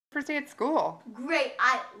First day at school? Great,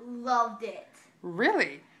 I loved it.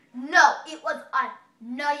 Really? No, it was a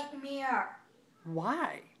nightmare.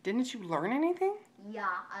 Why? Didn't you learn anything? Yeah,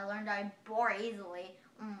 I learned I bore easily.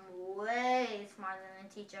 I'm way smarter than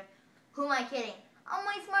a teacher. Who am I kidding? I'm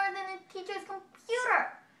way smarter than a teacher's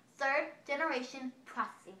computer. Third generation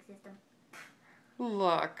processing system.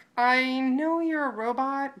 Look, I know you're a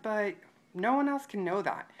robot, but no one else can know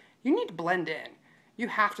that. You need to blend in. You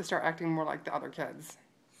have to start acting more like the other kids.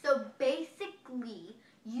 So basically,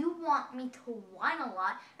 you want me to whine a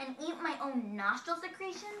lot and eat my own nostril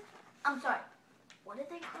secretion? I'm sorry, what did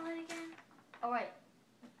they call it again? Oh, right,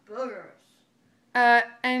 boogers.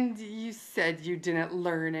 And you said you didn't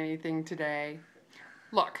learn anything today.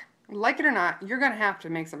 Look, like it or not, you're gonna have to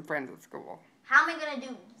make some friends at school. How am I gonna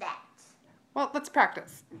do that? Well, let's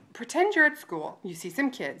practice. Pretend you're at school, you see some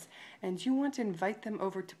kids, and you want to invite them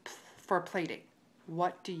over for a play date.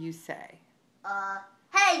 What do you say?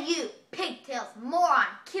 Hey you, pigtails, moron,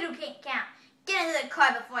 kid who can't count. Get into the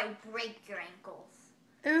car before I break your ankles.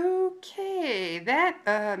 Okay,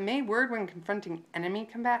 that may word when confronting enemy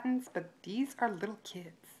combatants, but these are little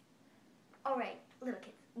kids. Alright, little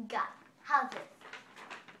kids, got it. How's this?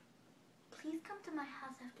 Please come to my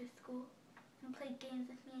house after school and play games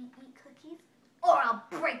with me and eat cookies, or I'll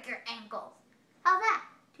break your ankles. How's that?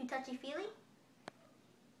 Too touchy-feely?